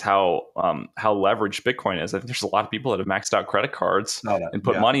interesting is how leveraged Bitcoin is. I think there's a lot of people that have maxed out credit cards and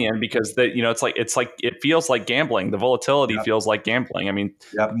put money in because they, it feels like gambling. The volatility feels like gambling. I mean,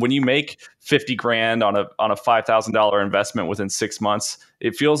 when you make 50 grand on a $5,000 investment within 6 months,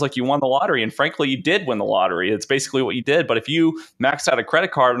 it feels like you won the lottery. And frankly, you did win the lottery. It's basically what you did. But if you maxed out a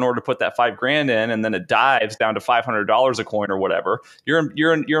credit card in order to put that 5 grand in, and then it dives down to $500 a coin or whatever,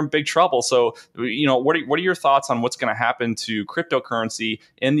 you're in big trouble. So, what are your thoughts on what's going to happen to cryptocurrency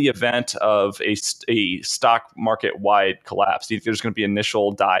in the event of a stock market wide collapse? Do you think there's going to be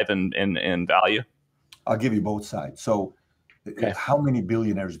initial dive in value? I'll give you both sides. So, how many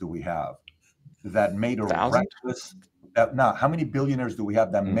billionaires do we have that made a reckless? Now, how many billionaires do we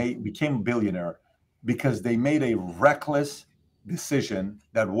have that became a billionaire because they made a reckless decision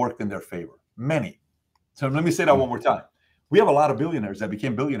that worked in their favor? Many. So let me say that one more time. We have a lot of billionaires that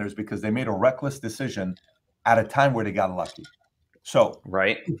became billionaires because they made a reckless decision at a time where they got lucky. So,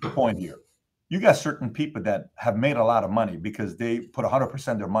 the point here, you got certain people that have made a lot of money because they put 100%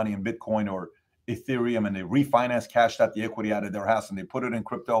 of their money in Bitcoin or Ethereum, and they refinance, cashed out the equity out of their house, and they put it in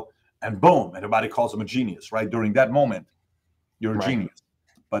crypto. And boom, everybody calls them a genius, right? During that moment, you're a genius.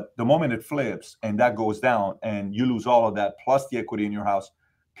 But the moment it flips and that goes down and you lose all of that, plus the equity in your house,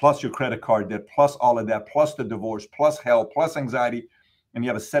 plus your credit card debt, plus all of that, plus the divorce, plus hell, plus anxiety, and you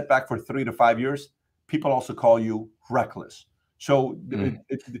have a setback for 3 to 5 years, people also call you reckless. So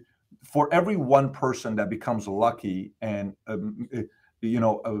for every one person that becomes lucky and,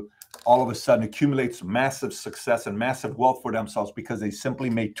 all of a sudden accumulates massive success and massive wealth for themselves because they simply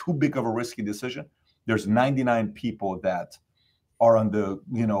made too big of a risky decision, there's 99 people that are on the,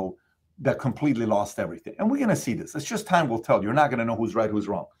 that completely lost everything. And we're going to see this. It's just time will tell. You're not going to know who's right, who's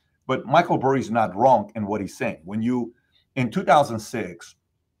wrong. But Michael Burry's not wrong in what he's saying. When in 2006,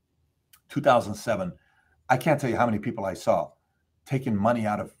 2007, I can't tell you how many people I saw taking money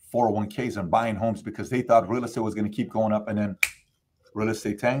out of 401ks and buying homes because they thought real estate was going to keep going up, and then real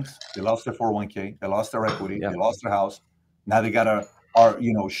estate tanks. They lost their 401k. They lost their equity. They lost their house. Now they got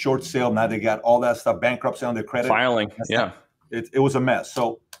short sale. Now they got all that stuff, bankruptcy on their credit. Filing. It was a mess.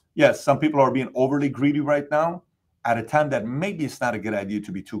 So yes, some people are being overly greedy right now at a time that maybe it's not a good idea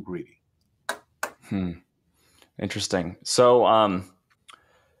to be too greedy. Interesting. So,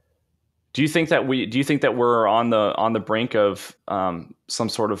 do you think that we're on the brink of some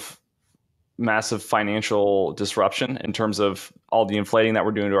sort of massive financial disruption in terms of all the inflating that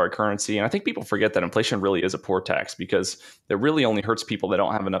we're doing to our currency? And I think people forget that inflation really is a poor tax because it really only hurts people that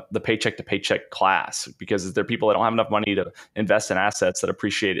don't have enough, the paycheck to paycheck class, because they're people that don't have enough money to invest in assets that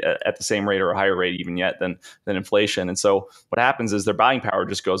appreciate at the same rate or a higher rate even yet than inflation. And so what happens is their buying power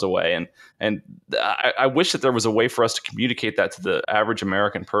just goes away. And I wish that there was a way for us to communicate that to the average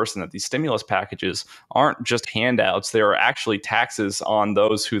American person, that these stimulus packages aren't just handouts. They are actually taxes on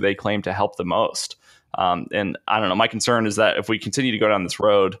those who they claim to help the most. And I don't know, my concern is that if we continue to go down this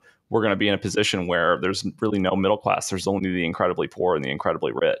road, we're going to be in a position where there's really no middle class. There's only the incredibly poor and the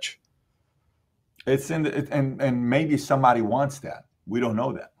incredibly rich. And maybe somebody wants that. We don't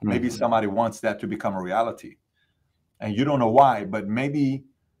know that. Maybe somebody wants that to become a reality, and you don't know why. But maybe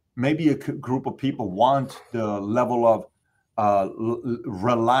a group of people want the level of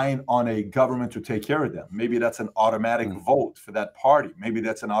relying on a government to take care of them. Maybe that's an automatic vote for that party. Maybe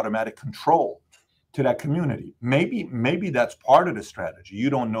that's an automatic control to that community. Maybe that's part of the strategy. You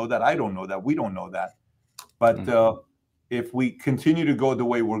don't know that. I don't know that. We don't know that. But if we continue to go the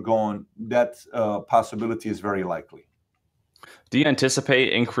way we're going, that possibility is very likely. Do you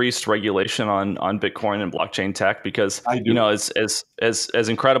anticipate increased regulation on Bitcoin and blockchain tech? Because as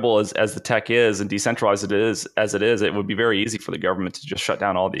incredible as the tech is and decentralized it is, it would be very easy for the government to just shut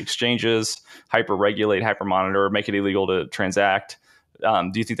down all the exchanges, hyper regulate, hyper monitor, make it illegal to transact.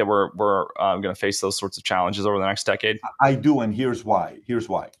 Do you think that we're going to face those sorts of challenges over the next decade? I do, and here's why.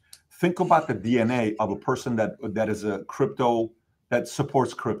 Think about the DNA of a person that is a crypto, that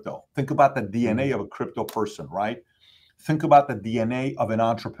supports crypto. Think about the DNA of a crypto person, right? Think about the DNA of an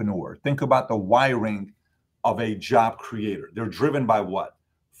entrepreneur. Think about the wiring of a job creator. They're driven by what?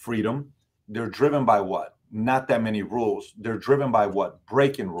 Freedom. They're driven by what? Not that many rules. They're driven by what?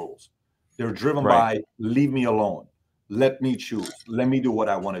 Breaking rules. They're driven by leave me alone. Let me choose. Let me do what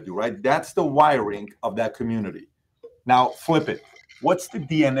I want to do, right? That's the wiring of that community. Now flip it. What's the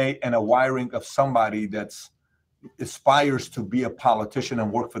DNA and a wiring of somebody that's aspires to be a politician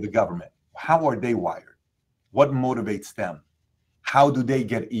and work for the government? How are they wired? What motivates them? How do they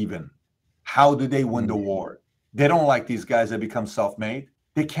get even? How do they win the war? They don't like these guys that become self-made.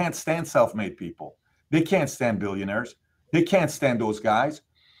 They can't stand self-made people. They can't stand billionaires. They can't stand those guys.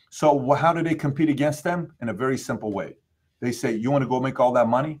 So how do they compete against them? In a very simple way. They say, you want to go make all that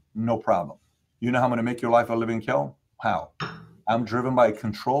money? No problem. You know how I'm going to make your life a living hell? How? I'm driven by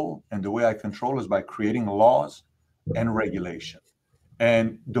control, and the way I control is by creating laws and regulation.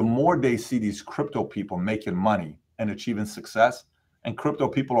 And the more they see these crypto people making money and achieving success, and crypto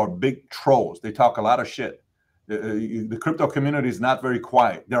people are big trolls. They talk a lot of shit. The crypto community is not very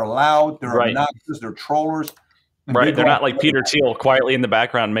quiet. They're loud, they're obnoxious, they're trollers. Right. They're not like Peter Thiel quietly in the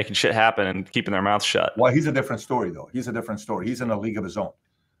background making shit happen and keeping their mouths shut. Well, he's a different story, though. He's a different story. He's in a league of his own.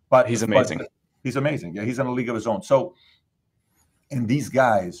 But he's amazing. He's amazing. Yeah, he's in a league of his own. So, and these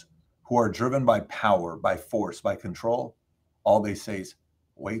guys who are driven by power, by force, by control, all they say is,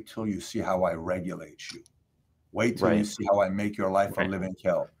 wait till you see how I regulate you. Wait till you see how I make your life a living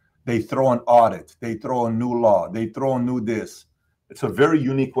hell. They throw an audit. They throw a new law. They throw a new this. It's a very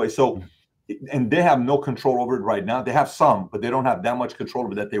unique way. So, and they have no control over it right now. They have some, but they don't have that much control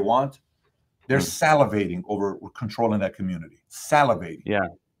over that they want. They're salivating over controlling that community. Salivating. Yeah.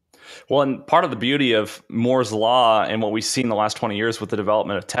 Well, and part of the beauty of Moore's Law and what we've seen in the last 20 years with the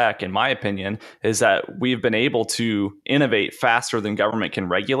development of tech, in my opinion, is that we've been able to innovate faster than government can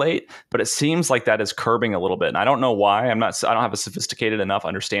regulate. But it seems like that is curbing a little bit. And I don't know why. I don't have a sophisticated enough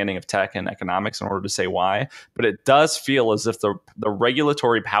understanding of tech and economics in order to say why. But it does feel as if the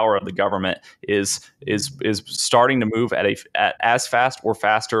regulatory power of the government is starting to move at as fast or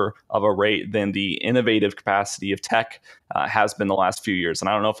faster of a rate than the innovative capacity of tech has been the last few years. And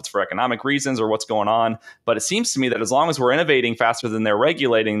I don't know if it's for economic reasons or what's going on, but it seems to me that as long as we're innovating faster than they're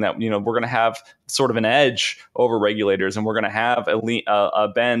regulating, that we're going to have sort of an edge over regulators, and we're going to have a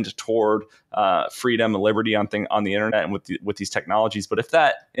bend toward freedom and liberty on the internet and with these technologies. But if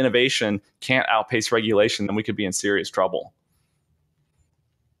that innovation can't outpace regulation, then we could be in serious trouble.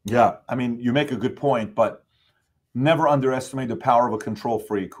 Yeah, I mean, you make a good point, but never underestimate the power of a control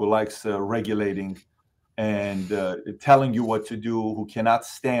freak who likes regulating and telling you what to do, who cannot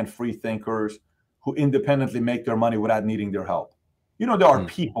stand free thinkers, who independently make their money without needing their help. There are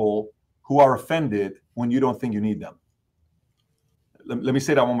people who are offended when you don't think you need them. Let me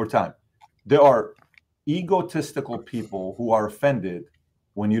say that one more time. There are egotistical people who are offended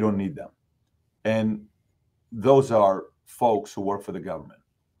when you don't need them. And those are folks who work for the government.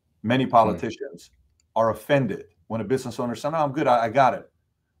 Many politicians are offended when a business owner says, no, I'm good, I got it.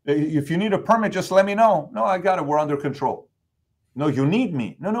 If you need a permit, just let me know. No, I got it. We're under control. No, you need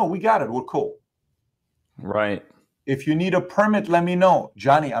me. No, we got it. We're cool. Right. If you need a permit, let me know.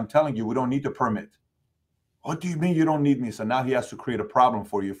 Johnny, I'm telling you, we don't need the permit. What do you mean you don't need me? So now he has to create a problem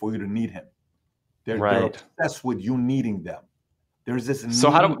for you to need him. They're obsessed with you needing them. There's this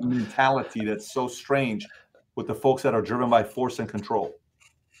mentality that's so strange with the folks that are driven by force and control.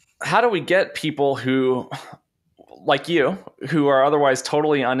 How do we get people who, like you, who are otherwise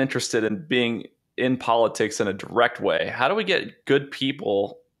totally uninterested in being in politics in a direct way? How do we get good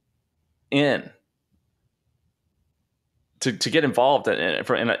people in to get involved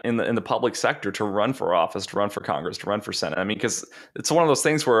in the public sector, to run for office, to run for Congress, to run for Senate? I mean, because it's one of those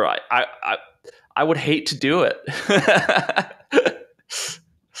things where I would hate to do it.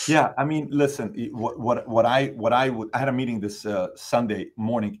 Yeah, I mean, listen. I had a meeting this Sunday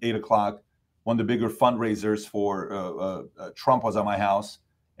morning, 8:00. One of the bigger fundraisers for Trump was at my house,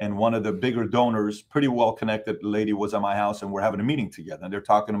 and one of the bigger donors, pretty well connected lady, was at my house, and we're having a meeting together. And they're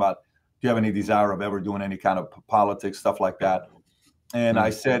talking about, do you have any desire of ever doing any kind of politics, stuff like that? And I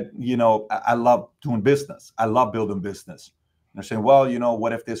said, I love doing business. I love building business. And they're saying, well,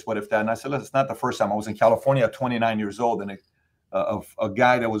 what if this, what if that? And I said, listen, it's not the first time. I was in California at 29 years old, and a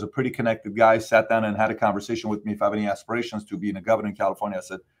guy that was a pretty connected guy sat down and had a conversation with me if I have any aspirations to being a governor in California. I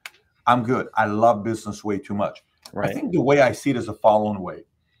said, I'm good. I love business way too much. Right. I think the way I see it is the following way.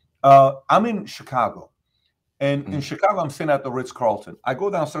 I'm in Chicago. And in Chicago, I'm sitting at the Ritz-Carlton. I go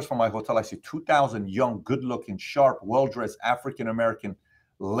downstairs from my hotel. I see 2,000 young, good-looking, sharp, well-dressed African-American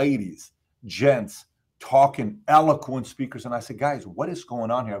ladies, gents, talking, eloquent speakers. And I said, guys, what is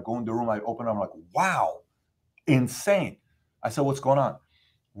going on here? I go in the room. I open it. I'm like, wow, Insane. I said, what's going on?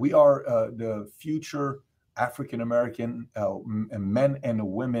 We are the future African-American men and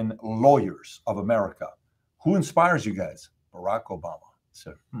women lawyers of America. Who inspires you guys? Barack Obama. I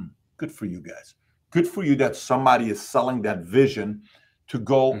said, good for you guys. Good for you that somebody is selling that vision to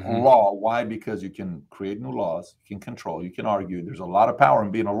go law. Why? Because you can create new laws, you can control, you can argue. There's a lot of power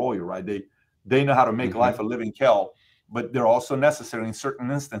in being a lawyer, right? They know how to make life a living hell, but they're also necessary in certain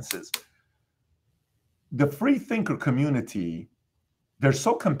instances. The free thinker community, they're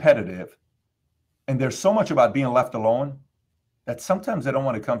so competitive and there's so much about being left alone that sometimes they don't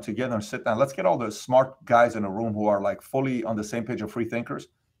want to come together and sit down. Let's get all the smart guys in a room who are like fully on the same page of free thinkers,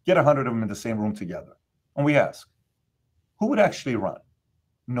 get 100 of them in the same room together. And we ask, who would actually run?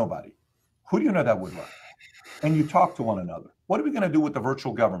 Nobody. Who do you know that would run? And you talk to one another. What are we going to do with the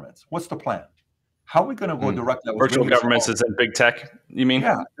virtual governments? What's the plan? How are we going to go directly? Virtual governments is in big tech, you mean?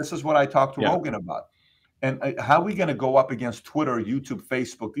 Yeah, this is what I talked to Rogan about. And how are we going to go up against Twitter, YouTube,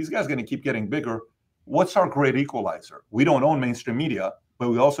 Facebook? These guys are going to keep getting bigger. What's our great equalizer? We don't own mainstream media, but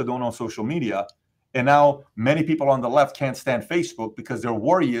we also don't own social media. And now many people on the left can't stand Facebook because their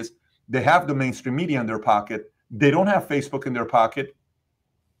worry is they have the mainstream media in their pocket. They don't have Facebook in their pocket.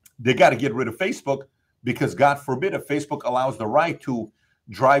 They got to get rid of Facebook because God forbid if Facebook allows the right to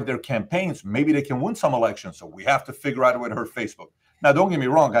drive their campaigns, maybe they can win some elections. So we have to figure out a way to hurt Facebook. Now, don't get me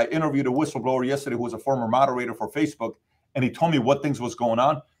wrong. I interviewed a whistleblower yesterday who was a former moderator for Facebook, and he told me what things was going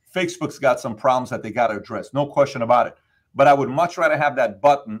on. Facebook's got some problems that they got to address. No question about it. But I would much rather have that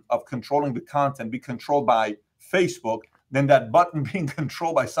button of controlling the content be controlled by Facebook than that button being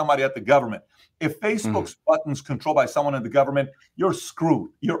controlled by somebody at the government. If Facebook's button's controlled by someone in the government, you're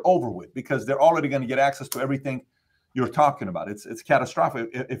screwed. You're over with because they're already going to get access to everything you're talking about. It's catastrophic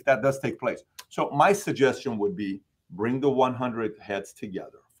if that does take place. So my suggestion would be bring the 100 heads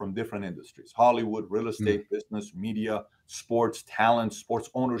together from different industries: Hollywood, real estate, business, media, sports, talent, sports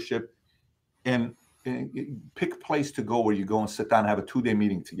ownership, and pick a place to go where you go and sit down and have a 2-day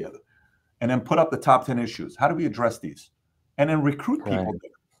meeting together. And then put up the top 10 issues. How do we address these? And then recruit people.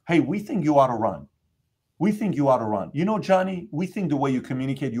 Hey, we think you ought to run. We think you ought to run. You know, Johnny, we think the way you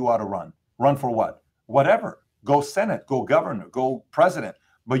communicate, you ought to run. Run for what? Whatever. Go Senate, go governor, go president.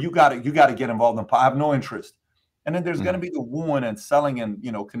 But you got to get involved in. I have no interest. And then there's going to be the wooing and selling and,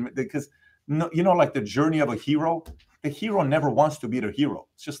 because, like the journey of a hero, the hero never wants to be the hero.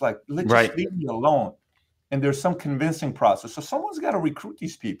 It's just like, just leave me alone. And there's some convincing process. So someone's got to recruit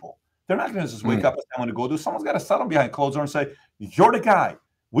these people. They're not going to just wake up and say, I'm going to go do. Someone's got to settle behind closed doors and say, you're the guy.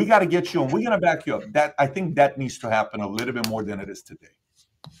 We got to get you and we're going to back you up. I think that needs to happen a little bit more than it is today.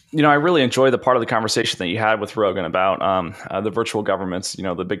 I really enjoy the part of the conversation that you had with Rogan about the virtual governments,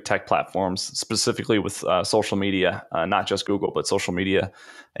 the big tech platforms, specifically with social media, not just Google, but social media.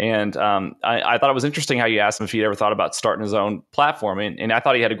 And I thought it was interesting how you asked him if he'd ever thought about starting his own platform. And I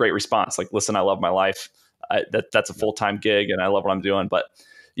thought he had a great response. Like, listen, I love my life. That's a full-time gig and I love what I'm doing. But,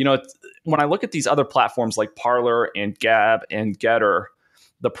 when I look at these other platforms like Parler and Gab and Getter,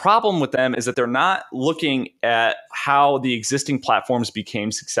 the problem with them is that they're not looking at how the existing platforms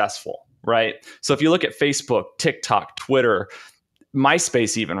became successful, right? So if you look at Facebook, TikTok, Twitter,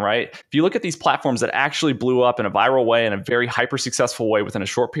 MySpace even, right? If you look at these platforms that actually blew up in a viral way, in a very hyper successful way within a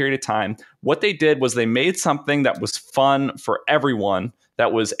short period of time, what they did was they made something that was fun for everyone,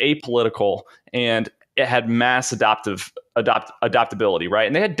 that was apolitical, and it had mass adaptability, right?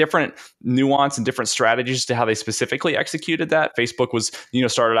 And they had different nuance and different strategies to how they specifically executed that. Facebook was,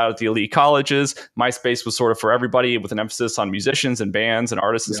 started out at the elite colleges. MySpace was sort of for everybody with an emphasis on musicians and bands and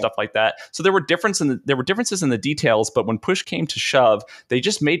artists and stuff like that. So there were differences in the details, but when push came to shove, they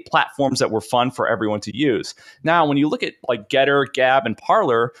just made platforms that were fun for everyone to use. Now, when you look at like Getter, Gab, and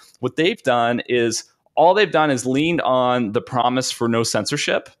Parler, what they've done is leaned on the promise for no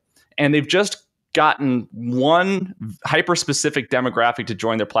censorship, and they've just gotten one hyper-specific demographic to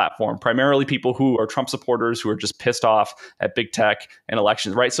join their platform, primarily people who are Trump supporters who are just pissed off at big tech and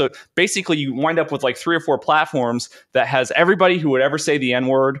elections, right? So basically you wind up with like 3 or 4 platforms that has everybody who would ever say the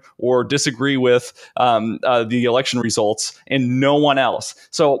N-word or disagree with the election results and no one else.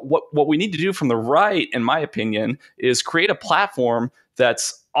 So what we need to do from the right, in my opinion, is create a platform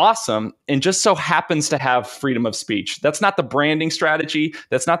that's awesome and just so happens to have freedom of speech. That's not the branding strategy.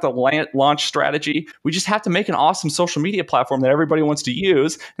 That's not the launch strategy. We just have to make an awesome social media platform that everybody wants to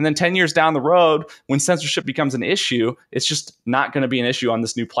use. And then 10 years down the road, when censorship becomes an issue, it's just not going to be an issue on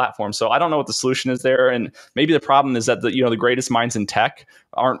this new platform. So I don't know what the solution is there. And maybe the problem is that the greatest minds in tech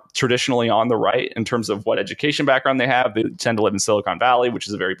aren't traditionally on the right in terms of what education background they have. They tend to live in Silicon Valley, which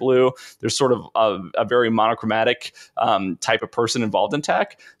is very blue. There's sort of a very monochromatic type of person involved in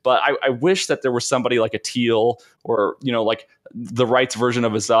tech. But I wish that there was somebody like a Thiel or, like the right's version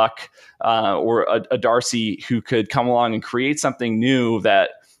of a Zuck or a Darcy who could come along and create something new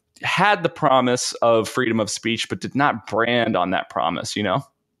that had the promise of freedom of speech, but did not brand on that promise,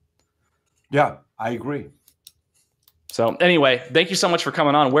 Yeah, I agree. So anyway, thank you so much for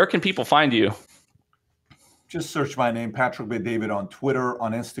coming on. Where can people find you? Just search my name, Patrick B. David, on Twitter,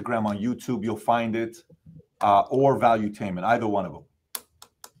 on Instagram, on YouTube. You'll find it, or Valuetainment, either one of them.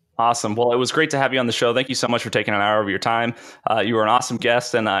 Awesome. Well, it was great to have you on the show. Thank you so much for taking an hour of your time. You were an awesome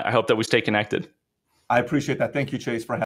guest, and I hope that we stay connected. I appreciate that. Thank you, Chase, for having me.